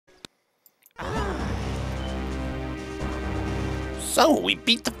So, we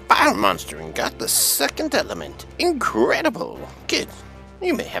beat the fire monster and got the second element. Incredible! Kid,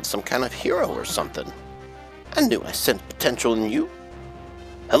 you may have some kind of hero or something. I knew I sensed potential in you.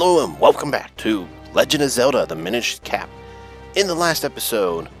 Hello and welcome back to Legend of Zelda: The Minish Cap. In the last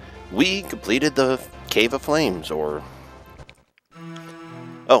episode, we completed the Cave of Flames, or...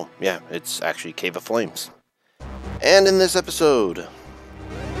 Oh, yeah, it's actually Cave of Flames. And in this episode,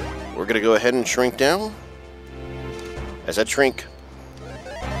 we're going to go ahead and shrink down. As I shrink,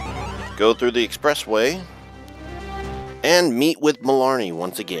 go through the expressway, and meet with Melari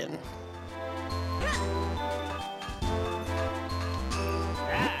once again.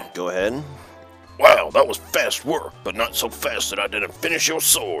 Go ahead. Wow, that was fast work, but not so fast that I didn't finish your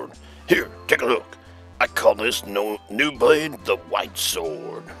sword. Here, take a look. I call this new blade the White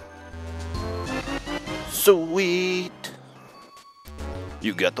Sword. Sweet.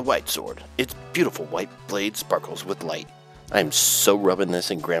 You got the white sword. Its beautiful white blade sparkles with light. I'm so rubbing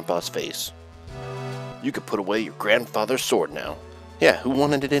this in Grandpa's face. You could put away your grandfather's sword now. Yeah, who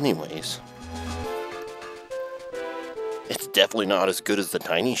wanted it anyways? It's definitely not as good as the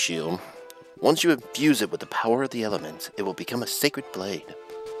tiny shield. Once you infuse it with the power of the elements, it will become a sacred blade.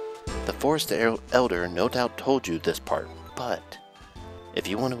 The Forest Elder no doubt told you this part, but if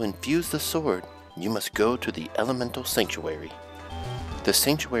you want to infuse the sword, you must go to the Elemental Sanctuary. The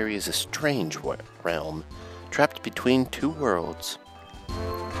Sanctuary is a strange realm, trapped between two worlds.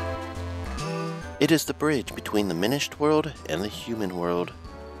 It is the bridge between the Minished world and the human world.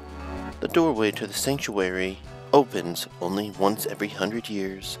 The doorway to the Sanctuary opens only once every 100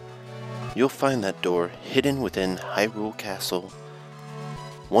 years. You'll find that door hidden within Hyrule Castle.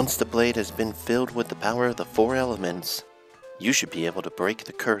 Once the blade has been filled with the power of the four elements, you should be able to break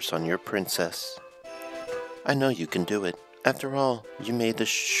the curse on your princess. I know you can do it. After all, you made the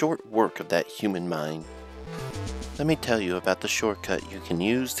short work of that human mine. Let me tell you about the shortcut you can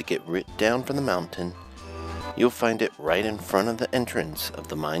use to get down from the mountain. You'll find it right in front of the entrance of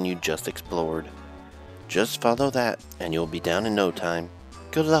the mine you just explored. Just follow that, and you'll be down in no time.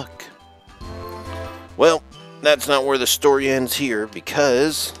 Good luck. Well, that's not where the story ends here,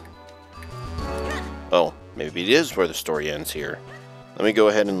 because... Oh, maybe it is where the story ends here. Let me go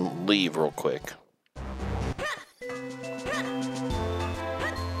ahead and leave real quick.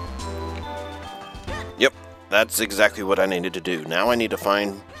 Yep, that's exactly what I needed to do. Now I need to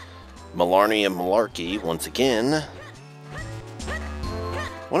find Mulari and Mulari once again.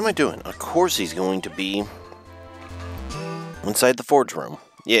 What am I doing? Of course he's going to be inside the forge room.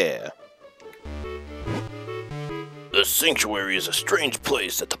 Yeah. The Sanctuary is a strange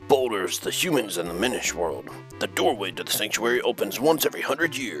place that the boulders, the humans, and the Minish world. The doorway to the Sanctuary opens once every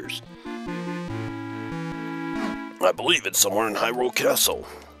 100 years. I believe it's somewhere in Hyrule Castle.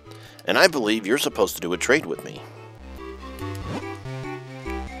 And I believe you're supposed to do a trade with me.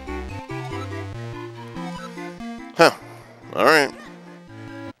 Huh. Alright.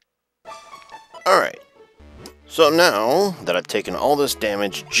 Alright. So now that I've taken all this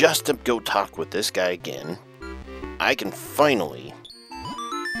damage just to go talk with this guy again, I can finally...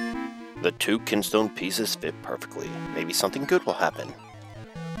 The two kinstone pieces fit perfectly. Maybe something good will happen.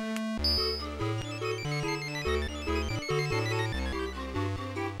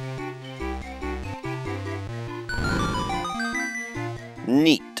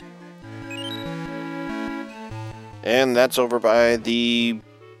 Neat. And that's over by the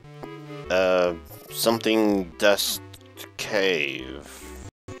something dust cave.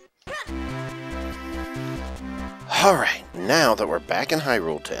 Alright, now that we're back in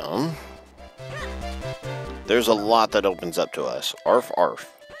Hyrule Town, there's a lot that opens up to us. Arf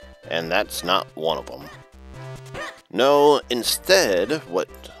arf. And that's not one of them. No, instead, what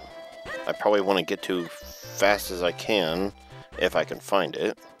I probably want to get to fast as I can, if I can find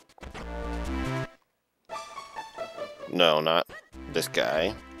it. No, not this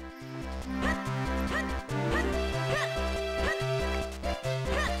guy.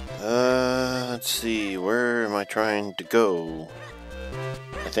 Let's see, where am I trying to go?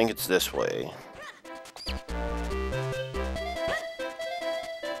 I think it's this way.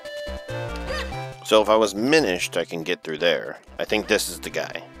 So if I was minished, I can get through there. I think this is the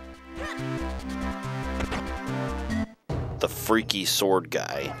guy. The freaky sword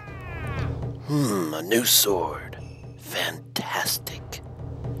guy. A new sword. Fantastic.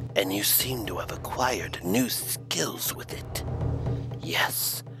 And you seem to have acquired new skills with it.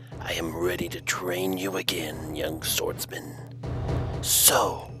 Yes, I am ready to train you again, young swordsman.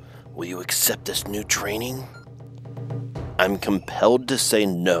 So, will you accept this new training? I'm compelled to say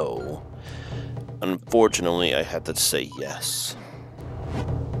no. Unfortunately, I had to say yes.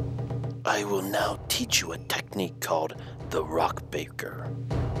 I will now teach you a technique called the Rock Baker.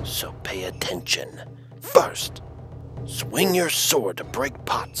 So pay attention. First, swing your sword to break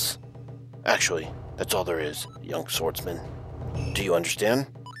pots. Actually, that's all there is, young swordsman. Do you understand?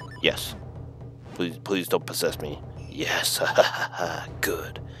 Yes. Please don't possess me. Yes, ha ha ha,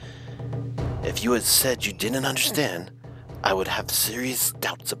 good. If you had said you didn't understand, I would have serious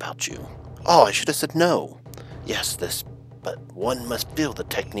doubts about you. Oh, I should have said no. Yes, but one must feel the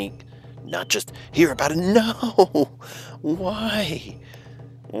technique, not just hear about it. No! Why?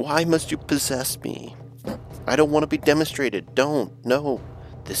 Why must you possess me? I don't want to be demonstrated. Don't. No.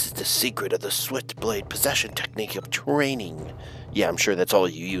 This is the secret of the swift blade possession technique of training. Yeah, I'm sure that's all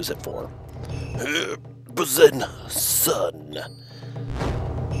you use it for. But then, son.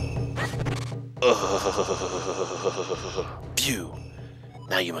 Phew.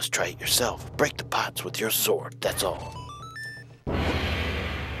 Now you must try it yourself. Break the pots with your sword, that's all.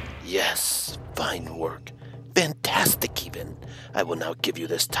 Yes, fine work. Fantastic even. I will now give you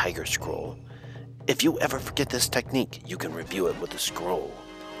this tiger scroll. If you ever forget this technique, you can review it with the scroll.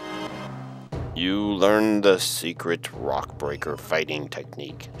 You learn the secret rock breaker fighting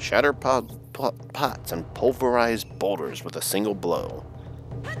technique. Shatter pots and pulverize boulders with a single blow.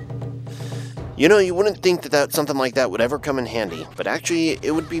 You know, you wouldn't think that something like that would ever come in handy, but actually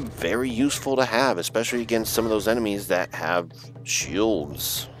it would be very useful to have, especially against some of those enemies that have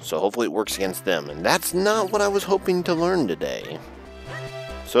shields. So hopefully it works against them, and that's not what I was hoping to learn today.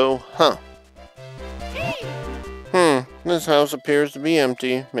 So, this house appears to be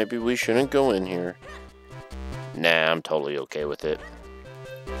empty. Maybe we shouldn't go in here. Nah, I'm totally okay with it.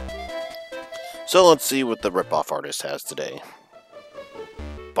 So let's see what the ripoff artist has today.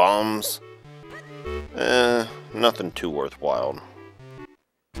 Bombs. Nothing too worthwhile.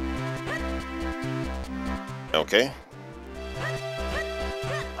 Okay.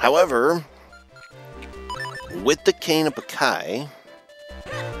 However, with the cane of Bakai,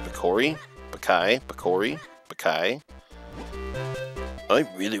 I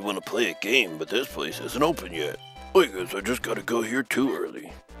really want to play a game, but this place isn't open yet. I guess I just gotta go here too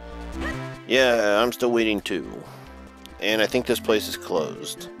early. Yeah, I'm still waiting too. And I think this place is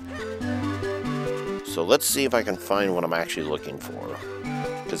closed. So let's see if I can find what I'm actually looking for.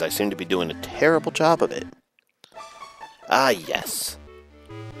 Because I seem to be doing a terrible job of it. Ah, yes.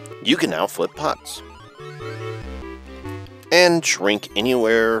 You can now flip pots. And shrink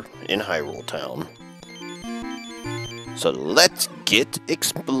anywhere in Hyrule Town. So let's get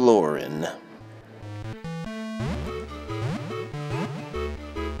exploring.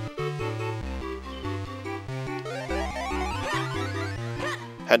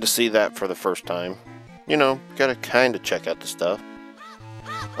 Had to see that for the first time. You know, gotta kinda check out the stuff.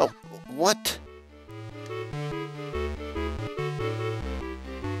 Oh, what?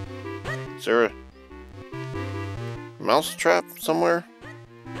 Is there a mouse trap somewhere?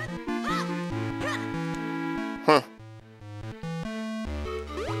 Huh.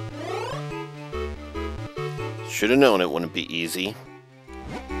 Should have known it wouldn't be easy.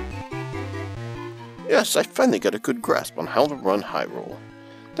 Yes, I finally got a good grasp on how to run Hyrule.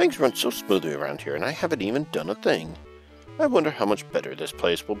 Things run so smoothly around here, and I haven't even done a thing. I wonder how much better this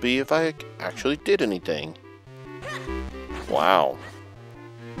place will be if I actually did anything. Wow.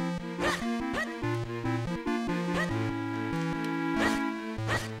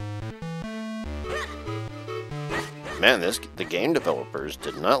 Man, the game developers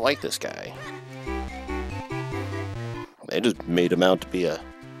did not like this guy. They just made him out to be a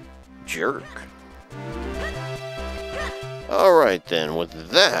jerk. Alright then, with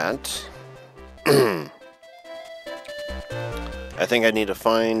that, I think I need to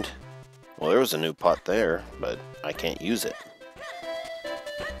find, well, there was a new pot there, but I can't use it.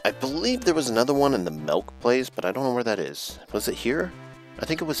 I believe there was another one in the milk place, but I don't know where that is. Was it here? I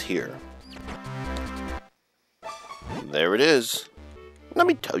think it was here. There it is. Let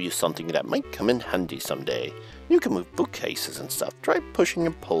me tell you something that might come in handy someday. You can move bookcases and stuff. Try pushing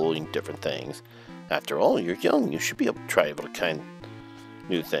and pulling different things. After all, you're young. You should be able to try able to kind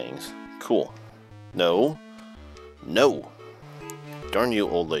new things. Cool. No. No. Darn you,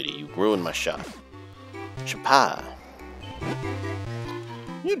 old lady. You ruined my shop. Chapa.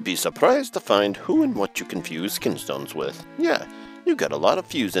 You'd be surprised to find who and what you confuse skinstones with. Yeah, you got a lot of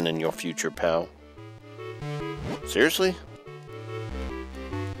fusing in your future, pal. Seriously?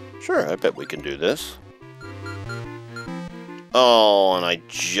 Sure, I bet we can do this. Oh, and I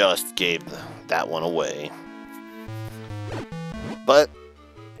just gave that one away. But,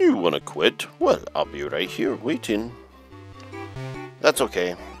 you want to quit? Well, I'll be right here waiting. That's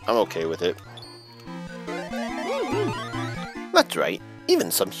okay. I'm okay with it. That's right. Even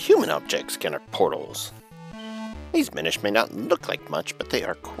some human objects can enter portals. These minish may not look like much, but they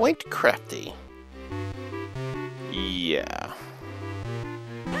are quite crafty. Yeah.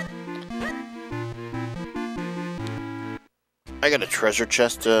 I got a treasure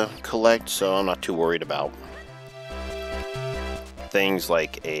chest to collect, so I'm not too worried about things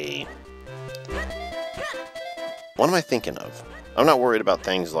like a... What am I thinking of? I'm not worried about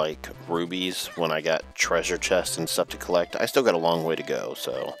things like rubies when I got treasure chests and stuff to collect. I still got a long way to go,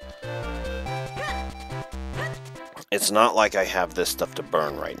 so... It's not like I have this stuff to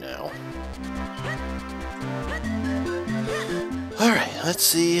burn right now. Alright, let's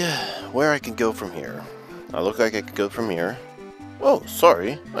see where I can go from here. I look like I could go from here. Oh,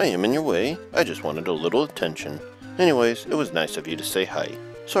 sorry, I am in your way. I just wanted a little attention. Anyways, it was nice of you to say hi.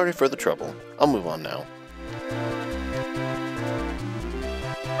 Sorry for the trouble. I'll move on now.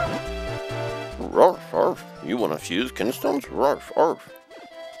 Rarf, arf. You want to fuse kinstones? Rarf, arf.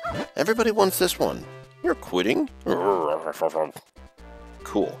 Everybody wants this one. You're quitting?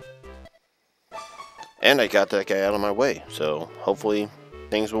 Cool. And I got that guy out of my way, so hopefully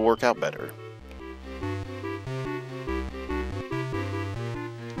things will work out better.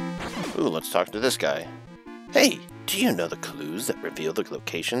 Ooh, let's talk to this guy. Hey, do you know the clues that reveal the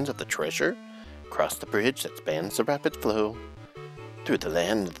locations of the treasure? Cross the bridge that spans the rapid flow through the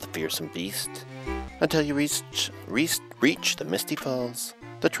land of the fearsome beast until you reach the misty falls.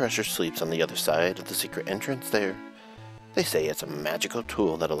 The treasure sleeps on the other side of the secret entrance there. They say it's a magical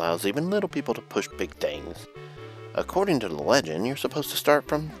tool that allows even little people to push big things. According to the legend, you're supposed to start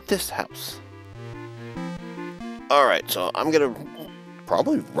from this house. Alright, so I'm gonna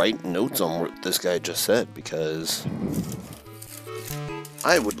probably write notes on what this guy just said, because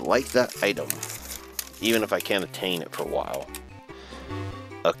I would like that item, even if I can't attain it for a while.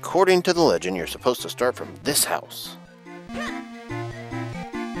 According to the legend, you're supposed to start from this house.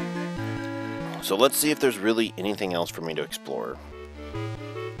 So let's see if there's really anything else for me to explore.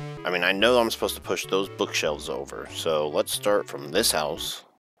 I mean, I know I'm supposed to push those bookshelves over, so let's start from this house.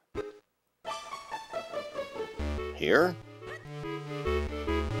 Here.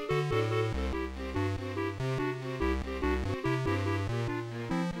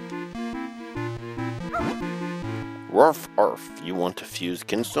 Rarf arf. You want to fuse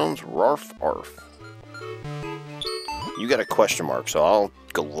kinstones? Rarf arf. You got a question mark, so I'll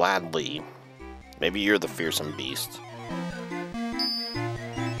gladly... Maybe you're the fearsome beast.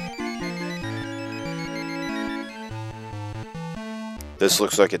 This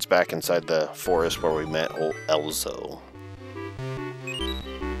looks like it's back inside the forest where we met old Elzo.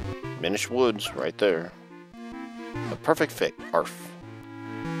 Minish Woods, right there. A perfect fit. Arf.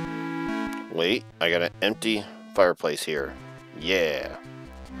 Wait, I got an empty fireplace here. Yeah.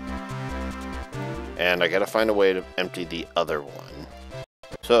 And I gotta find a way to empty the other one.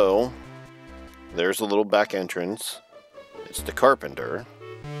 So... there's a little back entrance. It's the carpenter.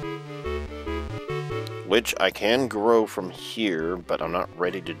 Which I can grow from here, but I'm not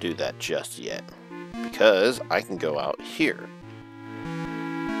ready to do that just yet. Because I can go out here.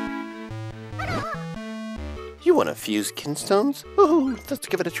 You want to fuse kinstones? Ooh, let's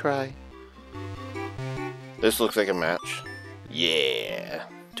give it a try. This looks like a match. Yeah.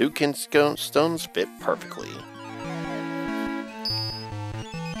 2 kinstones fit perfectly.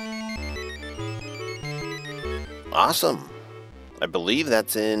 Awesome. I believe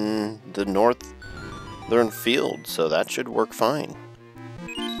that's in the northern field, so that should work fine.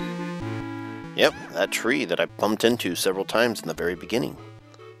 Yep, that tree that I bumped into several times in the very beginning.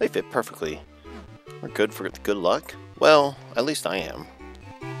 They fit perfectly. We're good for good luck? Well, at least I am.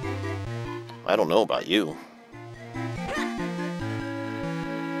 I don't know about you.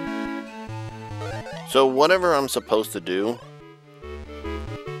 So whatever I'm supposed to do,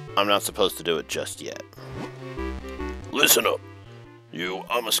 I'm not supposed to do it just yet. Listen up.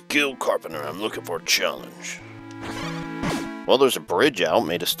 I'm a skilled carpenter. I'm looking for a challenge. Well, there's a bridge out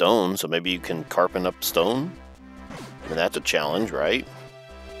made of stone, so maybe you can carpent up stone? I mean, that's a challenge, right?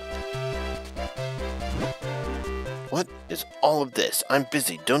 What is all of this? I'm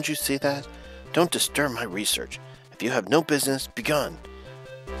busy, don't you see that? Don't disturb my research. If you have no business, begone.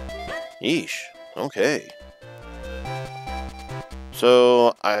 Yeesh, okay.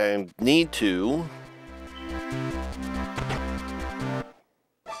 So, I need to...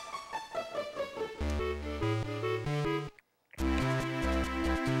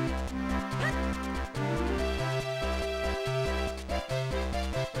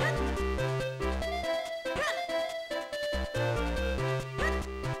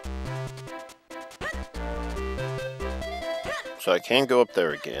 So I can go up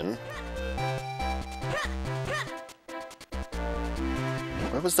there again.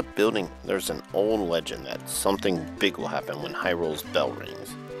 Where was the building? There's an old legend that something big will happen when Hyrule's bell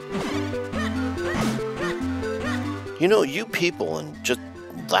rings. You know, you people and just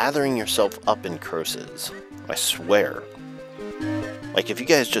lathering yourself up in curses. I swear. Like, if you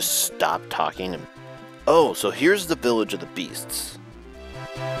guys just stop talking and... Oh, so here's the village of the beasts.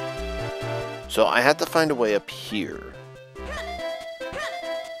 So I had to find a way up here.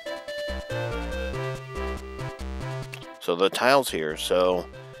 So the tile's here, so...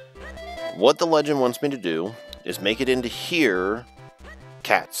 What the legend wants me to do is make it into here...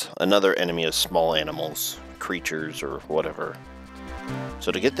 Cats, another enemy of small animals, creatures, or whatever.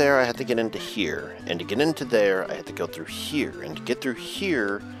 So to get there, I had to get into here. And to get into there, I had to go through here. And to get through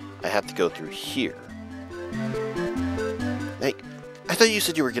here, I have to go through here. Hey, I thought you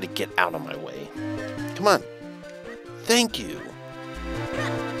said you were going to get out of my way. Come on. Thank you.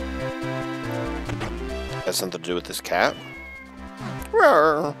 Has something to do with this cat?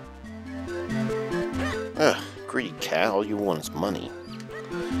 Rawr. Ugh, greedy cat, all you want is money.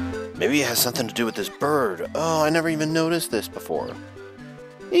 Maybe it has something to do with this bird. Oh, I never even noticed this before.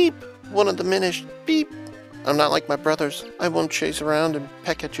 Beep! One of the diminished. Beep! I'm not like my brothers. I won't chase around and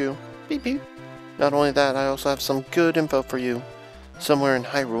peck at you. Beep beep. Not only that, I also have some good info for you. Somewhere in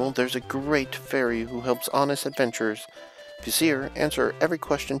Hyrule, there's a great fairy who helps honest adventurers. If you see her, answer every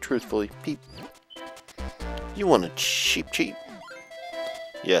question truthfully. Beep. You want to cheat?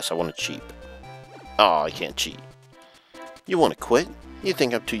 Yes, I want to cheat. Oh, I can't cheat. You want to quit? You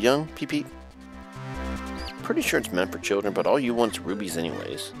think I'm too young? Peep peep. Pretty sure it's meant for children, but all you want's rubies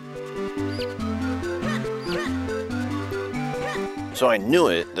anyways. So I knew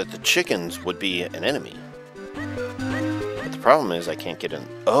it that the chickens would be an enemy. But the problem is I can't get in.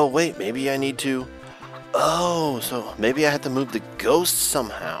 Oh wait, maybe I need to... Oh, so maybe I had to move the ghost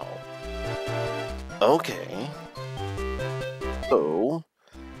somehow. Okay. So,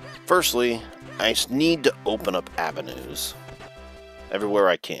 firstly, I need to open up avenues. Everywhere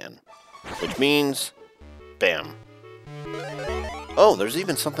I can. Which means... Bam. Oh, there's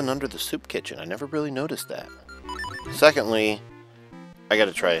even something under the soup kitchen. I never really noticed that. Secondly, I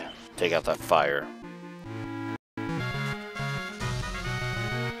gotta try to take out that fire.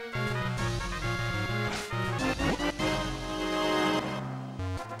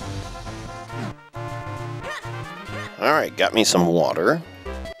 Alright, got me some water.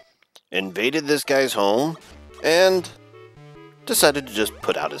 Invaded this guy's home. And decided to just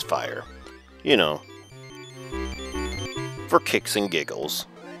put out his fire. You know. For kicks and giggles.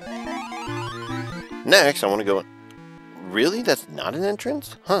 Next, I want to go... Really? That's not an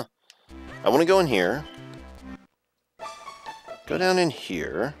entrance? Huh. I want to go in here. Go down in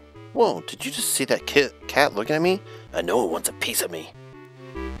here. Whoa, did you just see that cat looking at me? I know it wants a piece of me.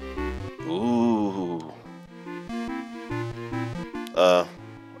 Ooh.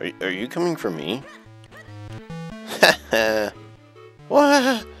 Are you coming for me? Haha.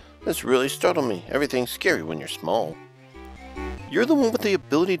 What? This really startled me. Everything's scary when you're small. You're the one with the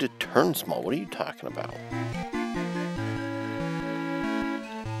ability to turn small. What are you talking about?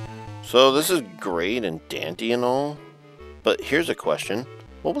 So this is great and dandy and all, but here's a question.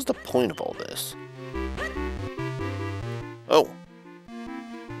 What was the point of all this? Oh.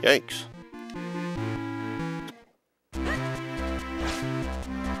 Yikes.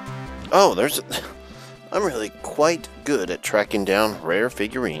 Oh, there's... I'm really quite good at tracking down rare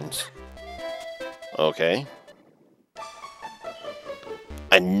figurines. Okay.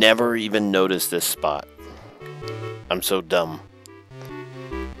 I never even noticed this spot. I'm so dumb.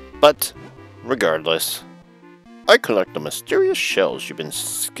 But, regardless, I collect the mysterious shells you've been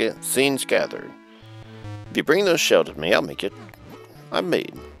seen scattered. If you bring those shells to me, I'll make it. I'm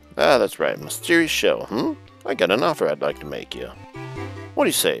made. Ah, that's right, mysterious shell, I got an offer I'd like to make you. What do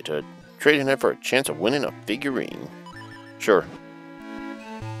you say to trading it for a chance of winning a figurine? Sure.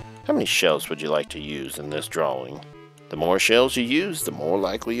 How many shells would you like to use in this drawing? The more shells you use, the more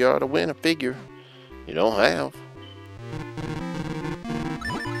likely you are to win a figure you don't have.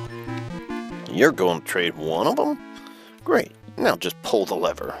 You're going to trade one of them? Great. Now just pull the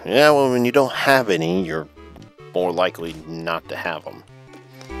lever. Yeah, well, when you don't have any, you're more likely not to have them.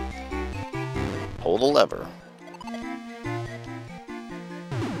 Pull the lever.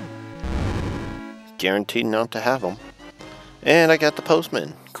 Guaranteed not to have them. And I got the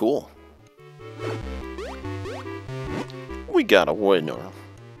postman. Cool. We got a winner.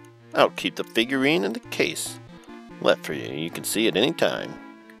 I'll keep the figurine in the case. Left for you. You can see it any time.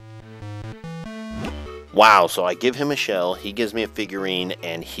 Wow, so I give him a shell, he gives me a figurine,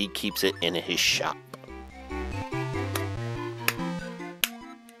 and he keeps it in his shop.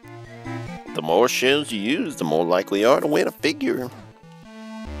 The more shells you use, the more likely you are to win a figure.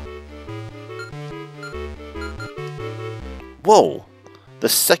 Whoa! The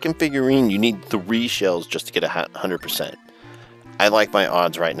second figurine, you need 3 shells just to get 100%. I like my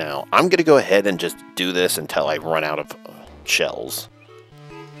odds right now. I'm going to go ahead and just do this until I run out of shells.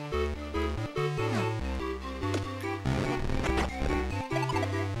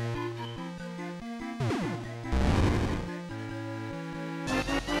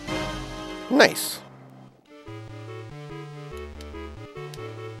 Nice.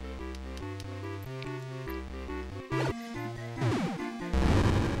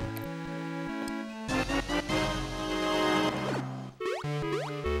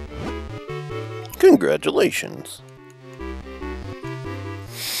 Congratulations.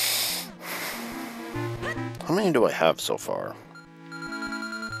 How many do I have so far?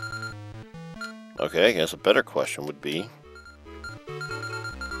 Okay, I guess a better question would be,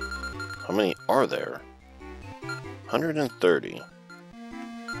 how many are there? 130.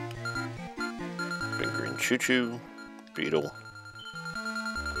 Big green choo-choo, beetle,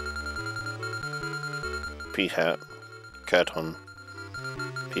 Pete hat, Caton,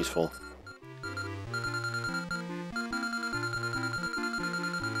 peaceful.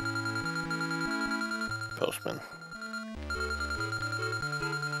 Postman.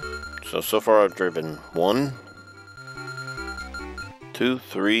 So far I've driven 1, 2,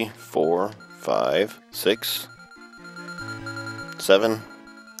 3, 4, 5, 6, 7,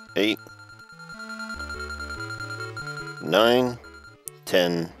 8, 9,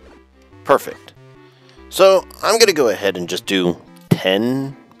 10. Perfect. So I'm going to go ahead and just do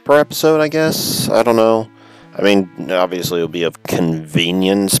 10 per episode, I guess. I don't know. I mean, obviously it'll be of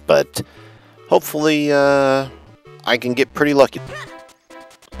convenience, but hopefully I can get pretty lucky.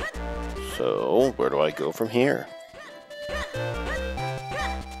 So, where do I go from here?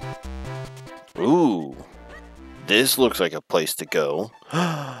 Ooh, this looks like a place to go.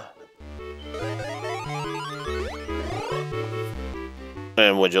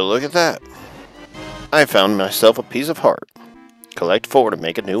 And would you look at that? I found myself a piece of heart. Collect 4 to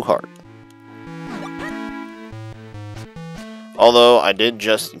make a new heart. Although I did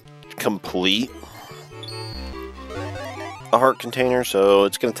just complete a heart container, so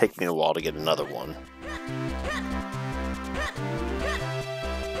it's going to take me a while to get another one.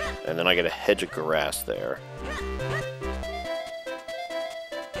 And then I get a hedge of grass there.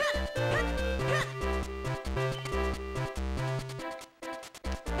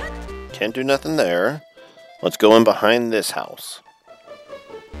 Can't do nothing there. Let's go in behind this house.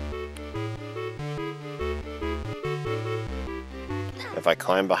 If I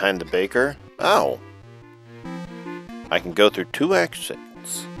climb behind the baker... Ow! I can go through 2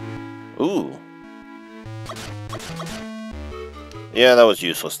 exits. Ooh. Yeah, that was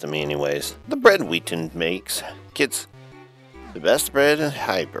useless to me anyways. The bread Wheaton makes gets the best bread in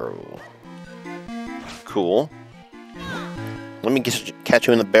Hybro. Cool. Let me catch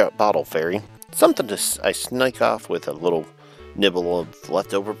you in the bottle, fairy. Something I sneak off with a little nibble of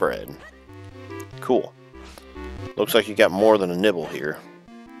leftover bread. Cool. Looks like you got more than a nibble here.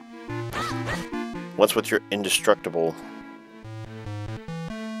 What's with your indestructible?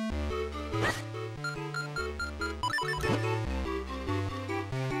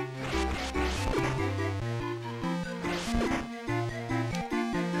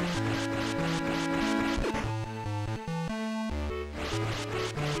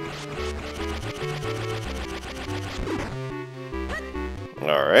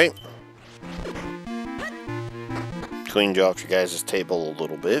 Alright. Cleaned you off your guys' table a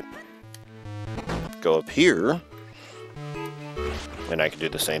little bit. Go up here, and I can do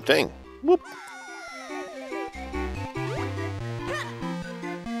the same thing. Whoop.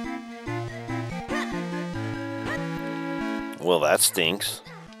 Well, that stinks.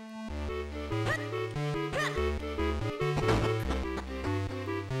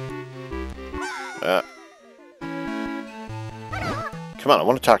 Come on, I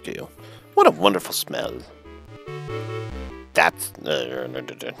want to talk to you. What a wonderful smell. That's...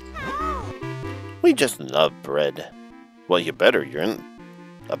 We just love bread. Well, you better. You're in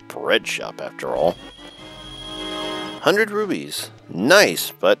a bread shop, after all. 100 rubies.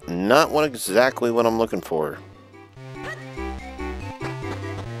 Nice, but not exactly what I'm looking for.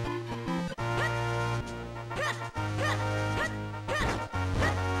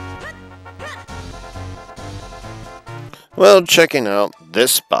 Well, checking out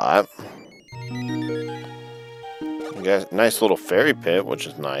this spot. You got a nice little fairy pit, which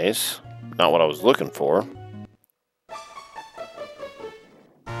is nice. Not what I was looking for.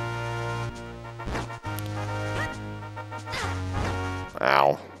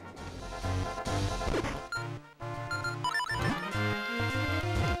 Ow.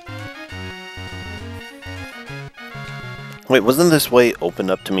 Wait, wasn't this way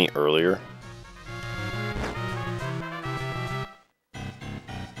opened up to me earlier?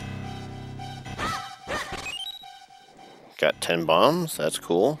 Got 10 bombs, that's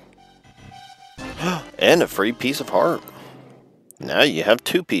cool. And a free piece of heart. Now you have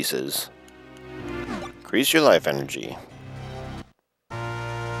 2 pieces. Increase your life energy.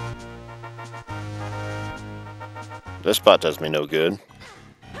 This spot does me no good.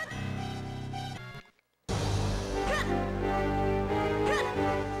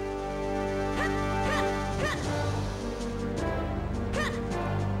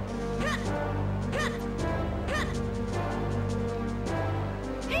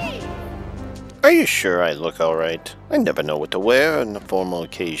 Are you sure I look alright? I never know what to wear on the formal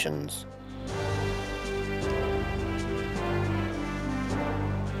occasions.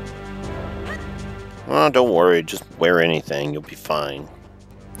 Oh, don't worry, just wear anything, you'll be fine.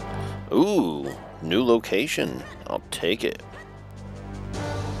 Ooh, new location. I'll take it.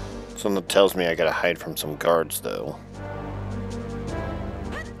 Something tells me I gotta hide from some guards, though.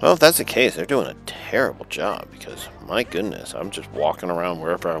 Well, if that's the case, they're doing a terrible job, because, my goodness, I'm just walking around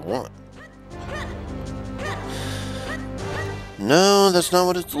wherever I want. No, that's not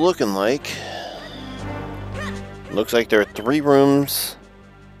what it's looking like. Looks like there are 3 rooms.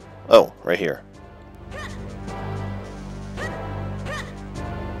 Oh, right here.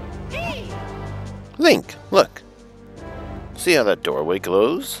 Link, look. See how that doorway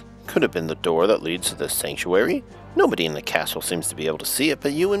glows? Could have been the door that leads to the sanctuary. Nobody in the castle seems to be able to see it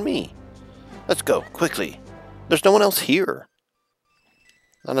but you and me. Let's go, quickly. There's no one else here.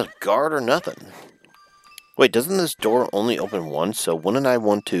 Not a guard or nothing. Wait, doesn't this door only open once? So wouldn't I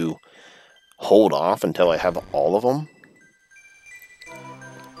want to hold off until I have all of them?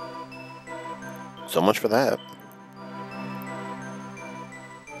 So much for that.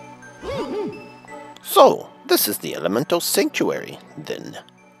 So, this is the elemental sanctuary, then.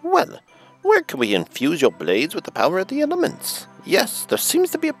 Well, where can we infuse your blades with the power of the elements? Yes, there seems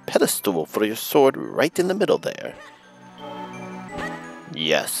to be a pedestal for your sword right in the middle there.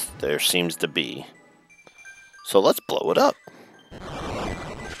 Yes, there seems to be. So let's blow it up.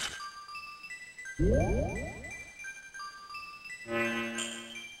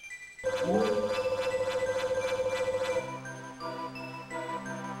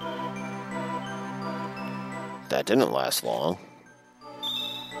 That didn't last long.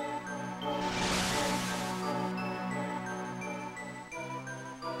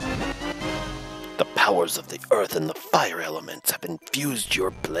 The powers of the earth and the fire elements have infused your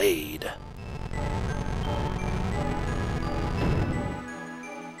blade.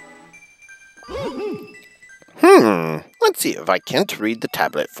 Let's see if I can't read the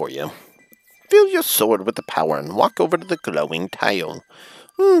tablet for you. Fill your sword with the power and walk over to the glowing tile.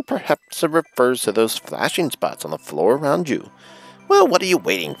 Perhaps it refers to those flashing spots on the floor around you. Well, what are you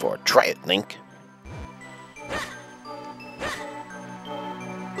waiting for? Try it, Link.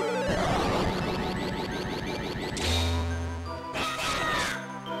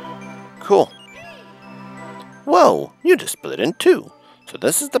 Cool. Whoa, you just split in 2. So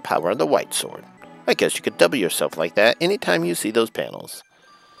this is the power of the white sword. I guess you could double yourself like that anytime you see those panels.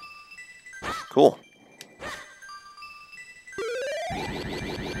 Cool.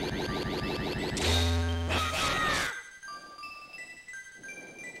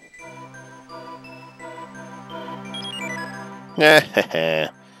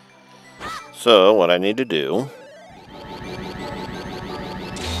 So, what I need to do...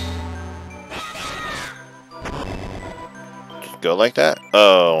 just go like that?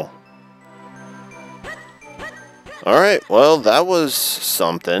 Oh. Alright, well, that was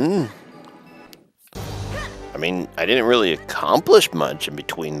something. I mean, I didn't really accomplish much in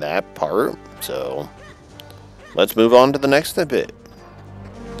between that part, so... let's move on to the next bit.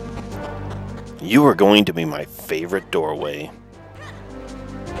 You are going to be my favorite doorway.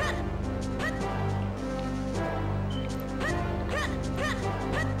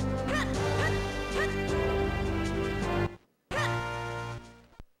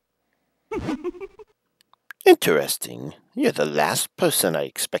 Interesting. You're the last person I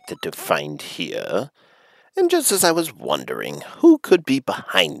expected to find here. And just as I was wondering who could be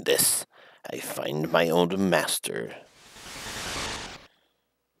behind this, I find my old master.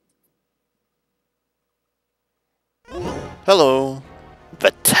 Hello.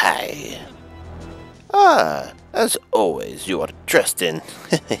 Vatai. Ah, as always, you are dressed in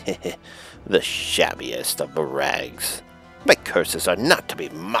the shabbiest of rags. My curses are not to be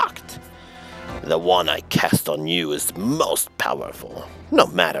mocked. The one I cast on you is the most powerful. No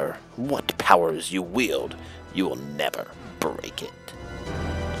matter what powers you wield, you will never break it.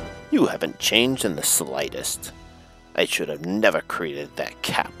 You haven't changed in the slightest. I should have never created that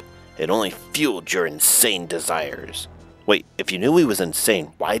cap. It only fueled your insane desires. Wait, if you knew he was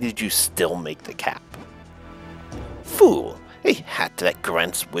insane, why did you still make the cap? Fool! A hat that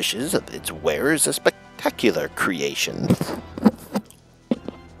grants wishes of its wearer is a spectacular creation.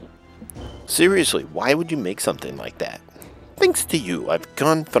 Seriously, why would you make something like that? Thanks to you, I've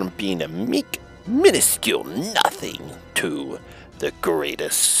gone from being a meek, minuscule nothing to the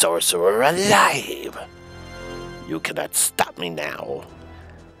greatest sorcerer alive. You cannot stop me now,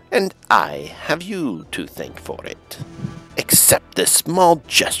 and I have you to thank for it. Accept this small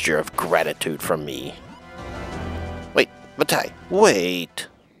gesture of gratitude from me. Wait, Vatai, wait.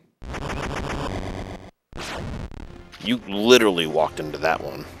 You literally walked into that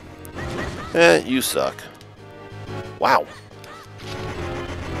one. You suck. Wow.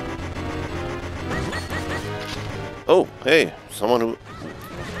 Oh, hey, someone who...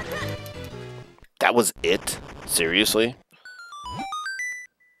 That was it? Seriously?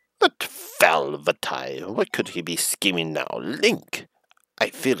 That foul Vatai, what could he be scheming now? Link, I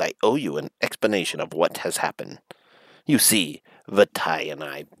feel I owe you an explanation of what has happened. You see, Vatai and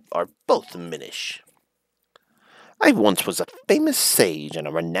I are both Minish. I once was a famous sage and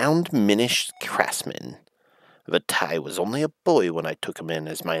a renowned Minish craftsman. Vatai was only a boy when I took him in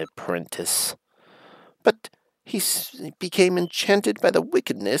as my apprentice. But he became enchanted by the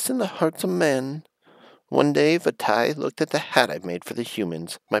wickedness in the hearts of men. One day, Vatai looked at the hat I made for the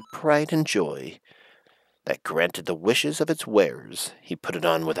humans, my pride and joy, that granted the wishes of its wearers. He put it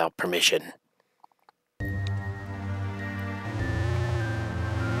on without permission.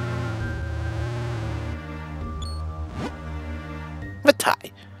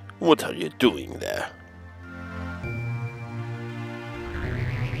 Vatai, what are you doing there?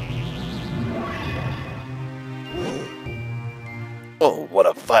 Oh, what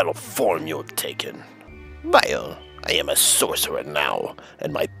a vital form you have taken. Vile, I am a sorcerer now,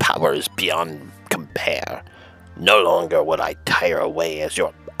 and my power is beyond compare. No longer would I tire away as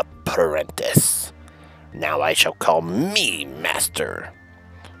your apprentice. Now I shall call me master.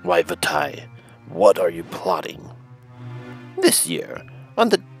 Why, Vatai, what are you plotting? This year, on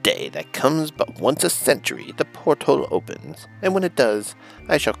the day that comes but once a century, the portal opens, and when it does,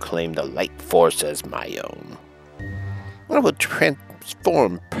 I shall claim the light force as my own. I will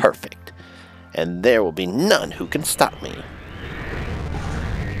transform perfect, and there will be none who can stop me.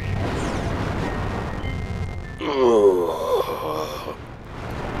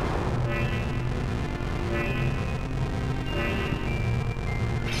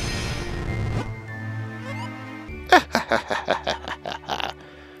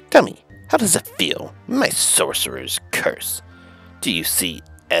 Tell me, how does it feel, my sorcerer's curse? Do you see,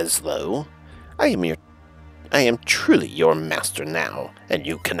 Eslo? I am truly your master now, and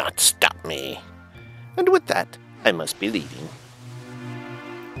you cannot stop me. And with that, I must be leaving.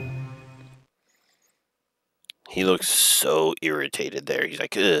 He looks so irritated there. He's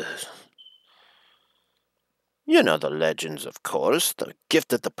like, ugh. You know the legends, of course, the gift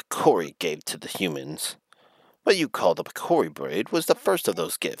that the Picori gave to the humans. What you call the Picori braid was the first of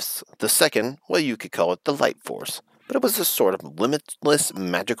those gifts. The second, well, you could call it the light force, but it was a sort of limitless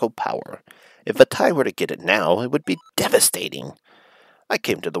magical power. If Vatai were to get it now, it would be devastating. I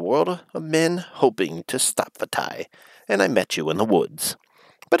came to the world of men hoping to stop Vatai, and I met you in the woods.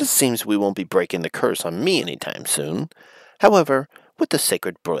 But it seems we won't be breaking the curse on me anytime soon. However, with the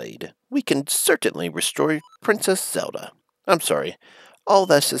sacred blade, we can certainly restore Princess Zelda. I'm sorry, all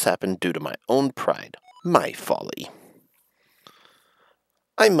this has happened due to my own pride, my folly.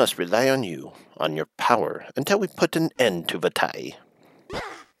 I must rely on you, on your power, until we put an end to Vatai.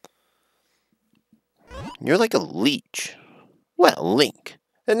 You're like a leech. Well, Link,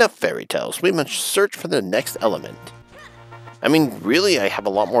 enough fairy tales. We must search for the next element. I mean, really, I have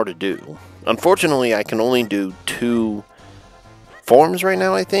a lot more to do. Unfortunately, I can only do 2 forms right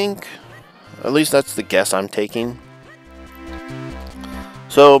now, I think. At least that's the guess I'm taking.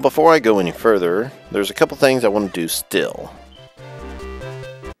 So, before I go any further, there's a couple things I want to do still.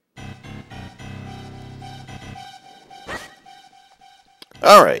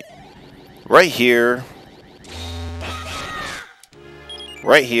 Alright. Right here.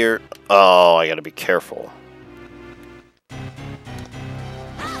 Right here. Oh, I gotta be careful.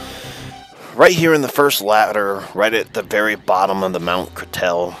 Right here in the first ladder, right at the very bottom of the Mount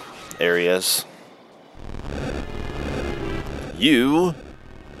Cretel areas, you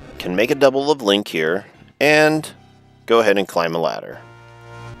can make a double of Link here and go ahead and climb a ladder.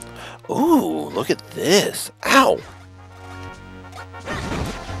 Ooh, look at this. Ow!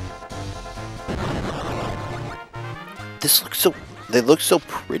 They look so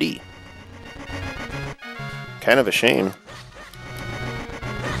pretty. Kind of a shame.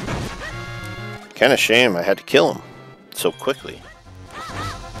 Kind of shame I had to kill him so quickly.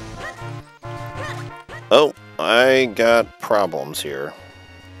 Oh, I got problems here.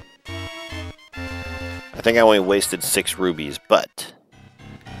 I think I only wasted 6 rubies, but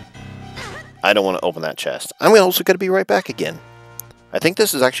I don't want to open that chest. I'm also going to be right back again. I think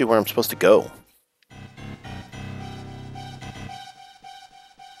this is actually where I'm supposed to go.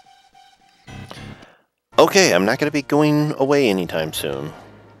 Okay, I'm not going to be going away anytime soon.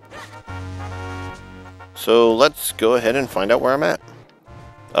 So let's go ahead and find out where I'm at.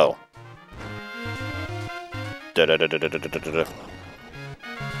 Oh.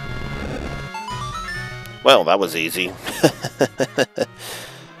 Well, that was easy.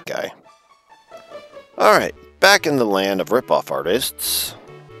 Guy. Alright, back in the land of rip-off artists,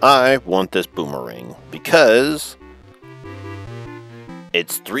 I want this boomerang because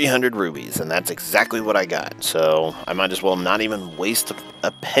it's 300 rubies, and that's exactly what I got. So I might as well not even waste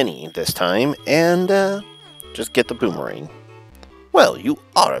a penny this time and just get the boomerang. Well, you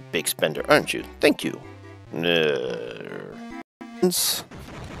are a big spender, aren't you? Thank you.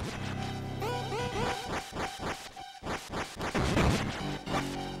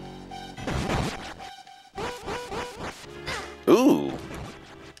 Ooh.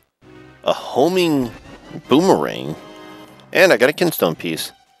 A homing boomerang. And I got a kinstone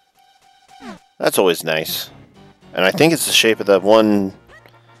piece. That's always nice. And I think it's the shape of that one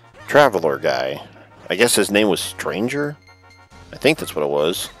traveler guy. I guess his name was Stranger? I think that's what it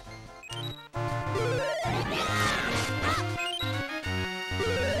was.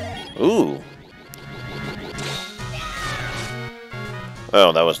 Ooh.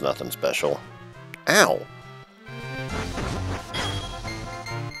 Oh, that was nothing special. Ow.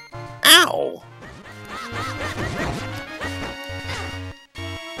 Ow.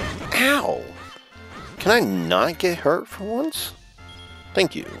 Ow. Can I not get hurt for once?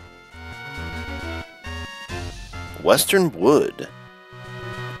 Thank you. Western Wood.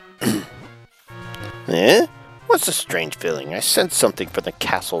 Eh? What's the strange feeling? I sensed something from the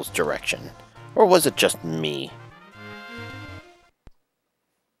castle's direction. Or was it just me?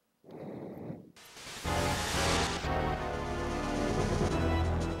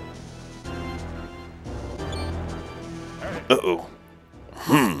 Uh-oh.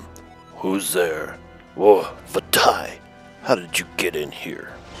 Who's there? Whoa, Vatai. How did you get in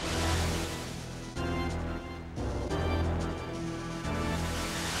here?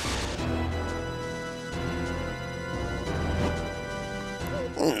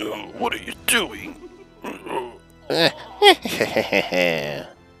 What are you doing?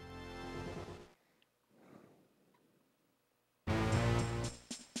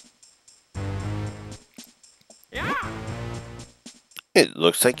 It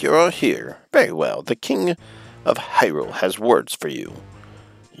looks like you're all here. Very well. The King of Hyrule has words for you.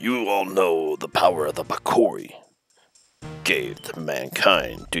 You all know the power of the Bakori gave to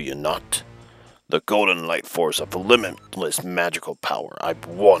mankind, do you not? The golden light force of limitless magical power. I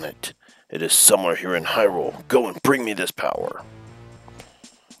want it. It is somewhere here in Hyrule. Go and bring me this power.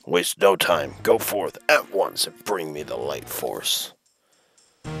 Waste no time. Go forth at once and bring me the light force.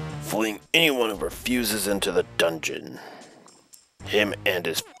 Fleeing anyone who refuses into the dungeon. Him and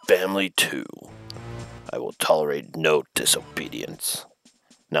his family too. I will tolerate no disobedience.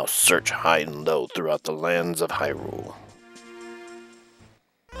 Now search high and low throughout the lands of Hyrule.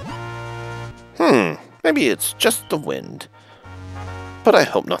 Maybe it's just the wind. But I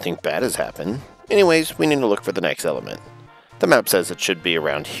hope nothing bad has happened. Anyways, we need to look for the next element. The map says it should be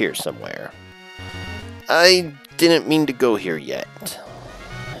around here somewhere. I didn't mean to go here yet.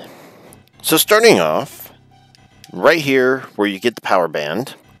 So starting off, right here where you get the power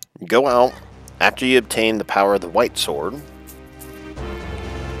band, go out after you obtain the power of the white sword.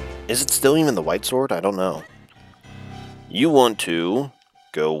 Is it still even the white sword? I don't know. You want to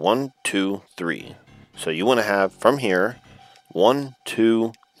go 1, 2, 3. So you want to have from here 1,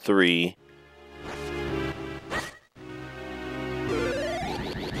 2, 3.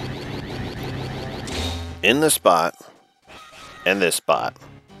 In the spot and this spot.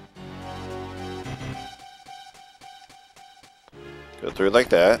 Go through like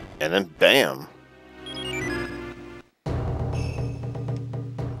that, and then bam.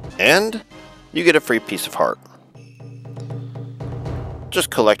 And you get a free piece of heart. Just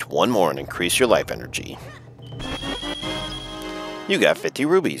collect one more and increase your life energy. You got 50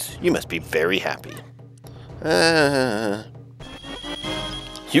 rubies. You must be very happy.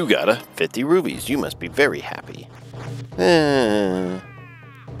 You got a 50 rubies. You must be very happy.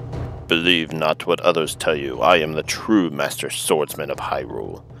 Believe not what others tell you. I am the true master swordsman of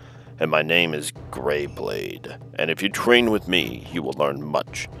Hyrule, and my name is Greyblade. And if you train with me, you will learn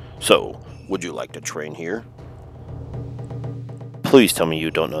much. So, would you like to train here? Please tell me you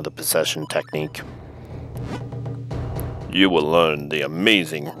don't know the possession technique. You will learn the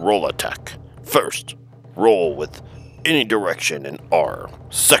amazing roll attack. First, roll with any direction in R.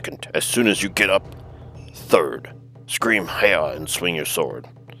 Second, as soon as you get up. Third, scream "Hiya" and swing your sword.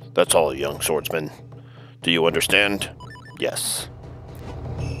 That's all, young swordsman. Do you understand? Yes.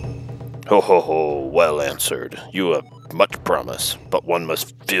 Ho ho ho, well answered. You have much promise, but one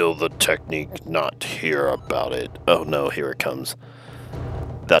must feel the technique, not hear about it. Oh no, here it comes.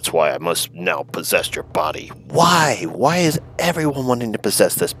 That's why I must now possess your body. Why? Why is everyone wanting to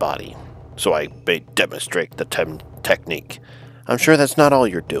possess this body? So I may demonstrate the technique. I'm sure that's not all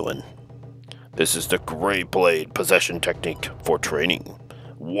you're doing. This is the Greyblade possession technique for training.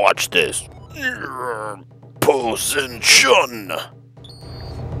 Watch this. Possession.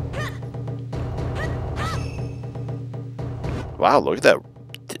 Wow, look at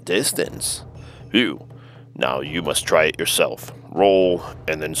that distance. Now you must try it yourself. Roll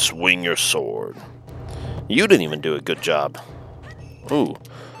and then swing your sword. You didn't even do a good job. Ooh.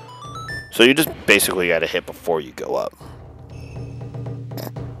 So you just basically got to hit before you go up.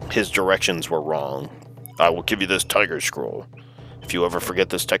 His directions were wrong. I will give you this tiger scroll. If you ever forget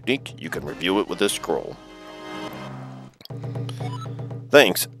this technique, you can review it with this scroll.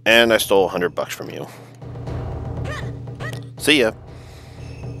 Thanks, and I stole $100 from you. See ya.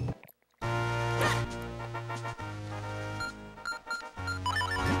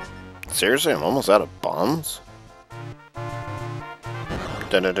 Seriously, I'm almost out of bombs?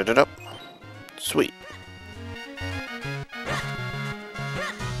 Da-da-da-da-da. Sweet.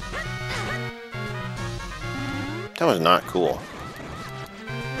 That was not cool.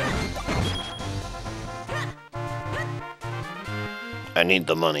 I need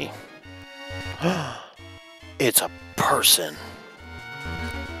the money. It's a person.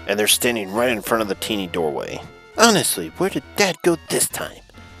 And they're standing right in front of the teeny doorway. Honestly, where did Dad go this time?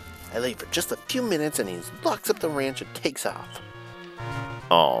 I leave for just a few minutes and he locks up the ranch and takes off.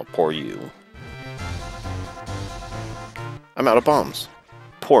 Oh, poor you. I'm out of bombs.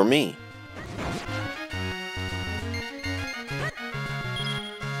 Poor me.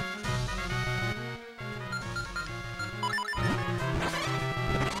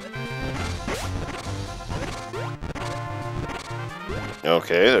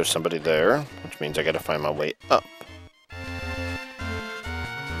 Okay, there's somebody there, which means I gotta find my way up.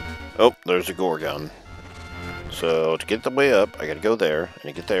 Oh, there's a Gorgon. So, to get the way up, I gotta go there. And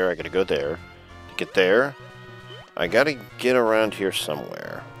to get there, I gotta go there. To get there, I gotta get around here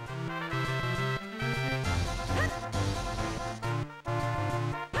somewhere.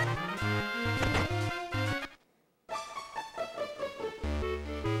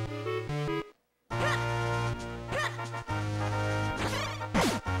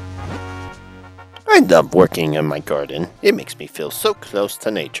 I love working in my garden. It makes me feel so close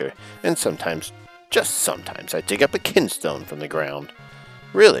to nature, and sometimes, just sometimes, I dig up a kinstone from the ground.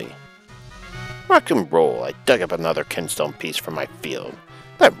 Really? Rock and roll, I dug up another kinstone piece from my field.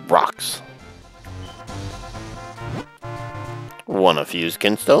 That rocks. Wanna fuse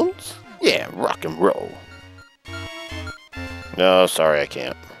kinstones? Yeah, rock and roll. No, sorry, I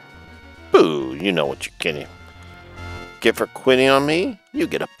can't. Boo, you know what you get for quitting on me? You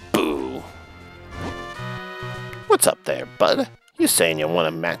get a boo. What's up there, bud? You saying you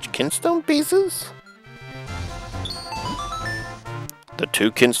want to match kinstone pieces? The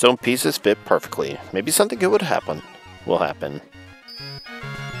two kinstone pieces fit perfectly. Maybe something good will happen.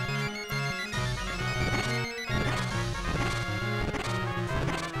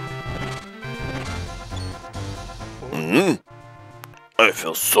 I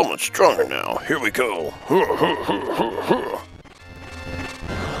feel so much stronger now. Here we go.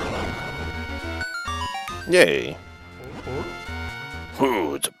 Yay.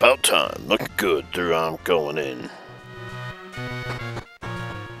 Ooh, it's about time. Looking good through I'm going in.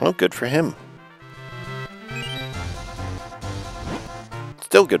 Well, good for him.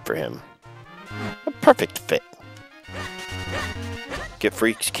 Still good for him. A perfect fit. Get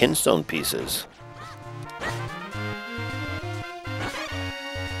free kinstone pieces.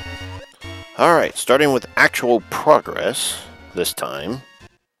 Alright, starting with actual progress this time.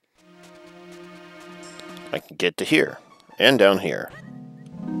 I can get to here, and down here.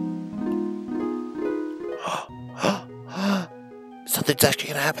 Something's actually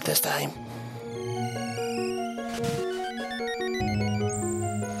gonna happen this time.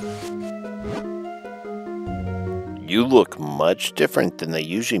 You look much different than they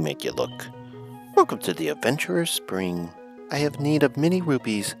usually make you look. Welcome to the Adventurer's Spring. I have need of many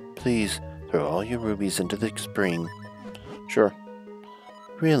rubies. Please, throw all your rubies into the spring. Sure.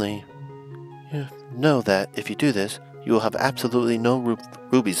 Really? You know that if you do this, you will have absolutely no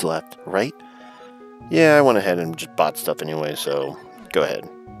rubies left, right? Yeah, I went ahead and just bought stuff anyway, so go ahead.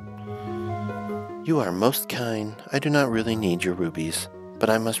 You are most kind. I do not really need your rubies, but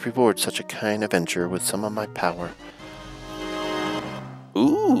I must reward such a kind adventure with some of my power.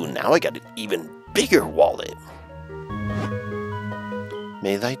 Ooh, now I got an even bigger wallet.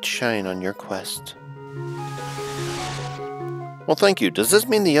 May light shine on your quest. Well, thank you. Does this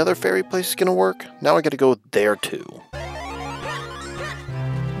mean the other fairy place is gonna work? Now I gotta go there too.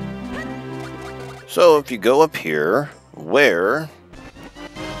 So if you go up here, where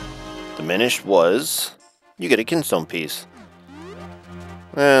the Minish was, you get a kinstone piece.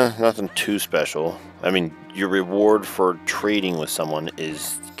 Nothing too special. I mean, your reward for trading with someone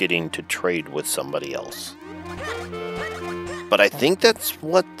is getting to trade with somebody else. But I think that's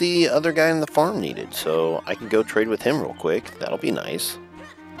what the other guy in the farm needed, so I can go trade with him real quick. That'll be nice.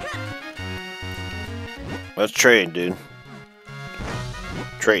 Let's trade, dude.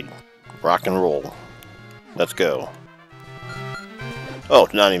 Trade. Rock and roll. Let's go. Oh,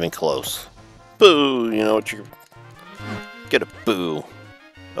 not even close. Boo! You know what you... Get a boo.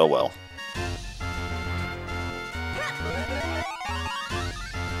 Oh well.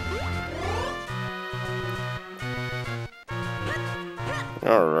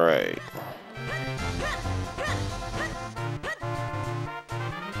 Alright.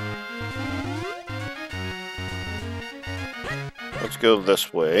 Let's go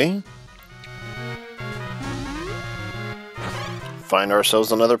this way. Find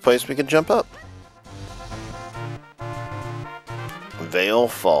ourselves another place we can jump up. Vale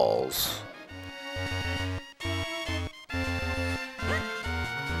Falls.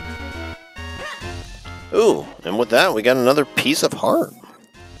 Ooh, and with that we got another piece of heart.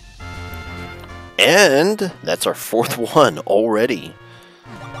 And that's our fourth one already.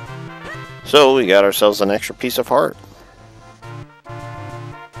 So we got ourselves an extra piece of heart.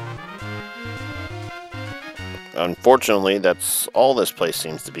 Unfortunately, that's all this place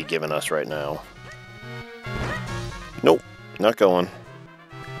seems to be giving us right now. Nope, not going.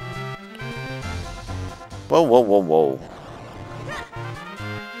 Whoa, whoa, whoa, whoa.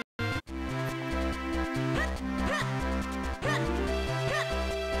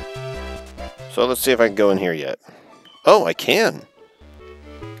 So let's see if I can go in here yet. Oh, I can.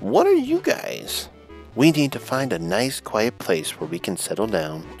 What are you guys? We need to find a nice, quiet place where we can settle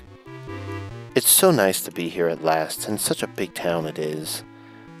down. It's so nice to be here at last, and such a big town it is.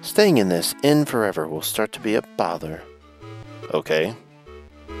 Staying in this inn forever will start to be a bother. Okay.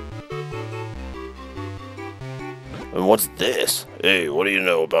 And what's this? Hey, what do you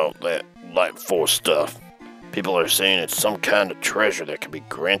know about that Light Force stuff? People are saying it's some kind of treasure that can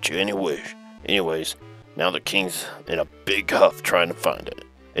grant you any wish. Anyways, now the king's in a big huff trying to find it.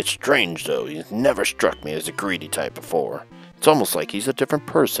 It's strange though, he's never struck me as a greedy type before. It's almost like he's a different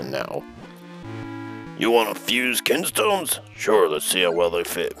person now. You want to fuse kinstones? Sure, let's see how well they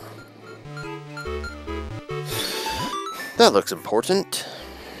fit. That looks important.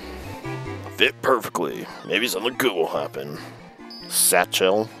 Fit perfectly. Maybe something good will happen.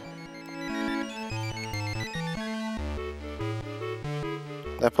 Satchel.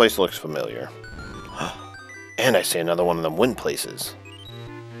 That place looks familiar. And I see another one of them wind places.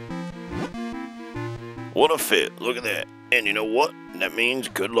 What a fit. Look at that. And you know what? That means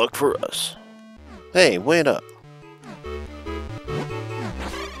good luck for us. Hey, wait up.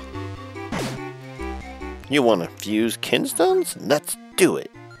 You want to fuse kinstones? Let's do it.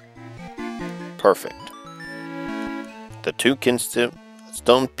 Perfect. The two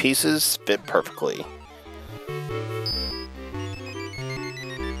kinstone pieces fit perfectly.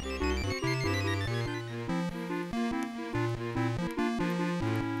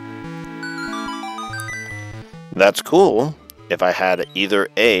 That's cool. If I had either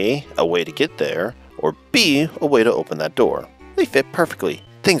A, a way to get there, or B, a way to open that door. They fit perfectly.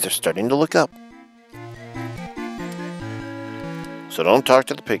 Things are starting to look up. So don't talk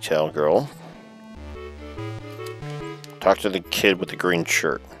to the pigtail girl. Talk to the kid with the green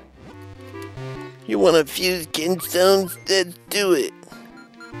shirt. You want to fuse kinstones? Let's do it.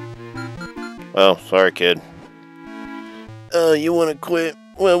 Oh, sorry, kid. You want to quit?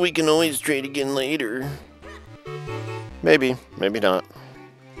 Well, we can always trade again later. Maybe, maybe not.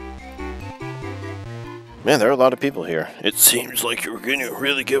 Man, there are a lot of people here. It seems like you're gonna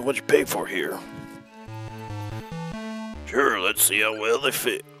really get what you pay for here. Sure, let's see how well they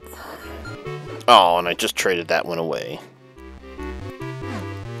fit. Oh, and I just traded that one away.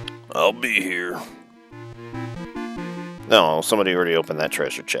 I'll be here. No, somebody already opened that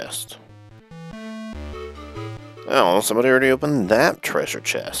treasure chest. Oh, somebody already opened that treasure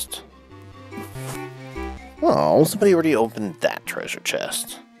chest. Oh, somebody already opened that treasure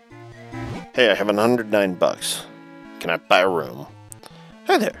chest. Hey, I have 109 bucks. Can I buy a room?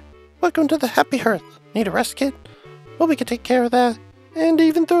 Hi there. Welcome to the Happy Hearth. Need a rest kit? Well, we can take care of that. And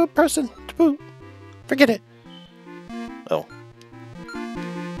even throw a person to boot. Forget it. Oh.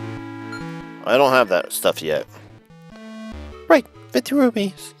 I don't have that stuff yet. Right, 50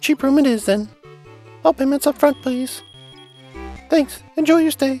 rupees. Cheap room it is then. All payments up front, please. Thanks. Enjoy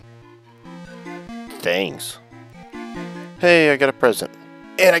your stay. Thanks. Hey, I got a present.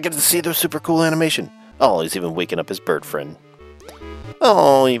 And I get to see their super cool animation. Oh, he's even waking up his bird friend.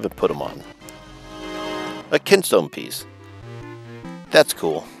 Oh, I'll even put him on. A kinstone piece. That's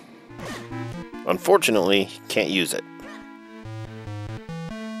cool. Unfortunately, can't use it.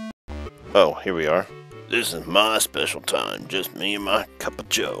 Oh, here we are. This is my special time. Just me and my cup of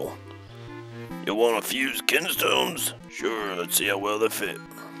joe. You want to fuse kinstones? Sure, let's see how well they fit.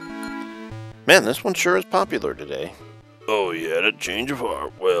 Man, this one sure is popular today. Oh, you had a change of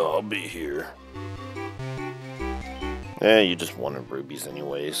heart. Well, I'll be here. You just wanted rubies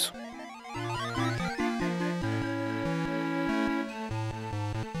anyways.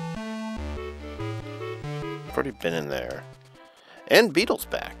 I've already been in there. And Beetle's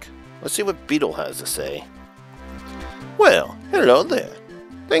back. Let's see what Beetle has to say. Well, hello there.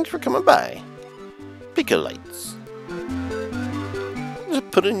 Thanks for coming by. Pickolites. Just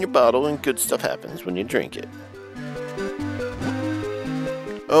put it in your bottle and good stuff happens when you drink it.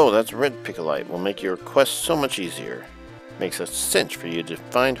 Oh, that's red Piccolite. Will make your quest so much easier. Makes a cinch for you to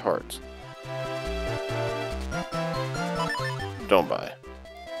find hearts. Don't buy.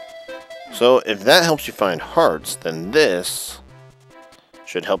 So, if that helps you find hearts, then this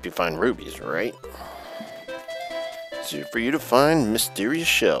should help you find rubies, right? So, for you to find mysterious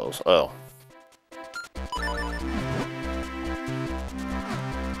shells. Oh.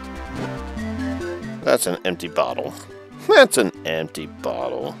 That's an empty bottle. That's an empty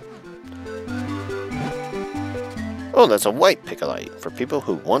bottle. Oh, that's a white Piccolite for people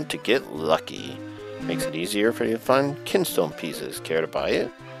who want to get lucky. Makes it easier for you to find kinstone pieces. Care to buy it?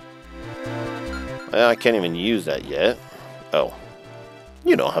 I can't even use that yet. Oh.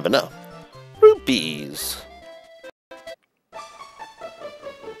 You don't have enough. Rupees.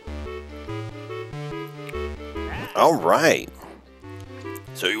 Alright.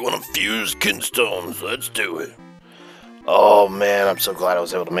 So you want to fuse kinstones? Let's do it. Oh man, I'm so glad I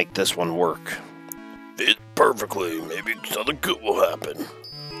was able to make this one work. Fit perfectly. Maybe something good will happen.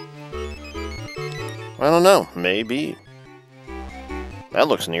 I don't know. Maybe. That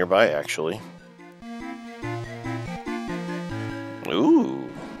looks nearby, actually. Ooh.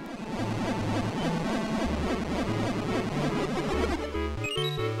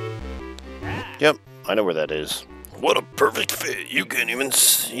 Yep, I know where that is. What a perfect fit. You can't even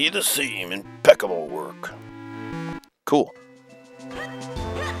see the seam. Impeccable work. Cool.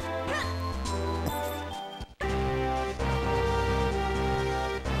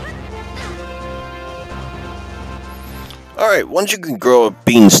 Alright, once you can grow a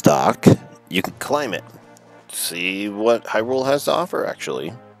beanstalk, you can climb it. See what Hyrule has to offer,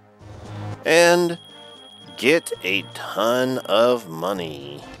 actually. And get a ton of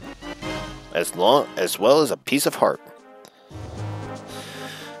money. As well as a piece of heart.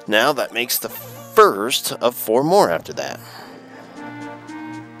 Now that makes the first of 4 more after that.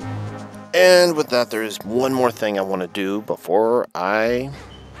 And with that, there is one more thing I want to do before I...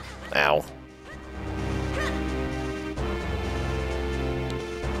 Ow.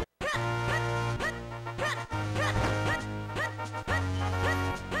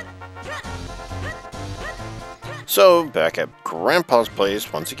 So, back at Grandpa's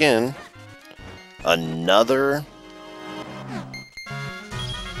place once again.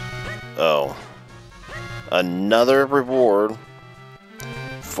 Another reward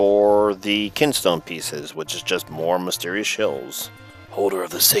for the kinstone pieces, which is just more mysterious shells. Holder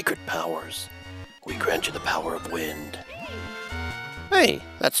of the sacred powers, we grant you the power of wind. Hey,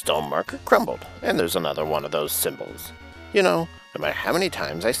 that stone marker crumbled, and there's another one of those symbols. You know, no matter how many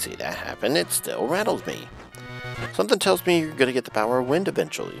times I see that happen, it still rattles me. Something tells me you're gonna get the power of wind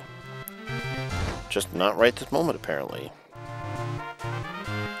eventually. Just not right this moment, apparently.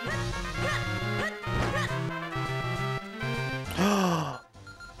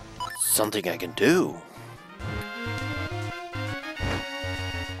 Something I can do.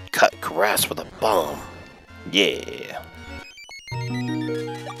 Cut grass with a bomb. Yeah.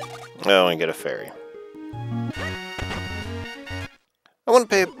 Oh, and get a fairy. I want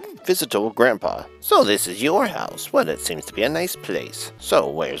to pay visit old Grandpa. So this is your house. Well, it seems to be a nice place. So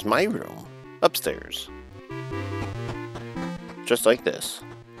where's my room? Upstairs. Just like this.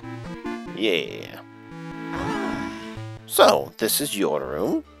 Yeah. So, this is your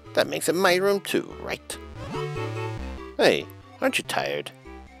room. That makes it my room too, right? Hey, aren't you tired?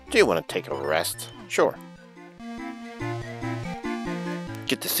 Do you want to take a rest? Sure.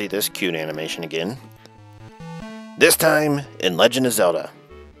 Get to see this cute animation again. This time, in Legend of Zelda.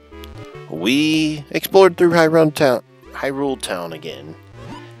 We explored through Hyrule Town again.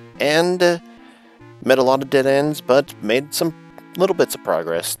 And met a lot of dead ends, but made some little bits of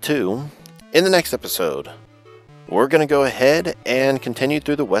progress too. In the next episode, we're going to go ahead and continue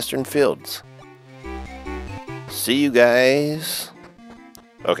through the Western Fields. See you guys.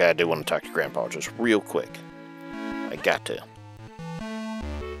 Okay, I do want to talk to Grandpa just real quick. I got to.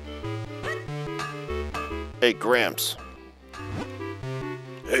 Hey, Gramps.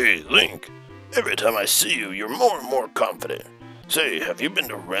 Hey, Link. Every time I see you, you're more and more confident. Say, have you been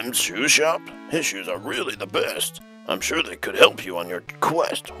to Rem's shoe shop? His shoes are really the best. I'm sure they could help you on your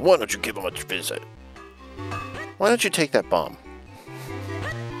quest. Why don't you give him a visit? Why don't you take that bomb?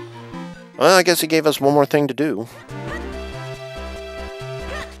 Well, I guess he gave us one more thing to do.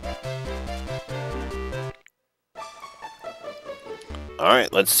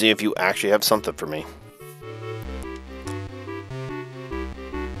 Alright, let's see if you actually have something for me.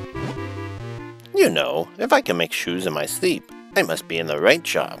 You know, if I can make shoes in my sleep, I must be in the right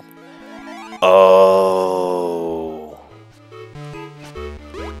shop. Oh.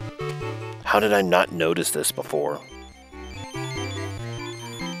 How did I not notice this before?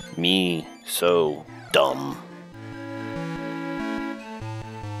 Me, so dumb.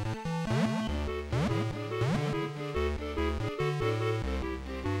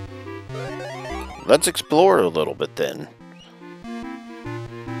 Let's explore a little bit then.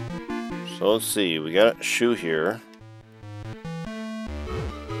 So let's see, we got a shoe here.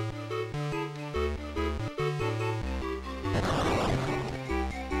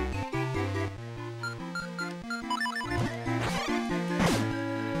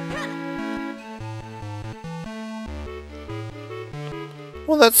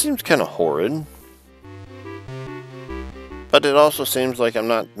 Well, that seems kind of horrid. But it also seems like I'm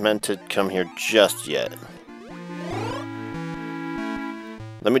not meant to come here just yet.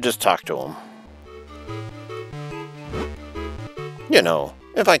 Let me just talk to him. You know,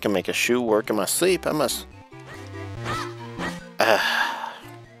 if I can make a shoe work in my sleep, I must...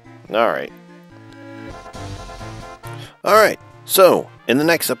 Alright. Alright, so, in the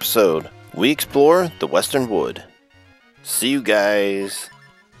next episode, we explore the Western Wood. See you guys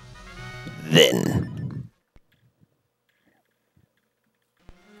then.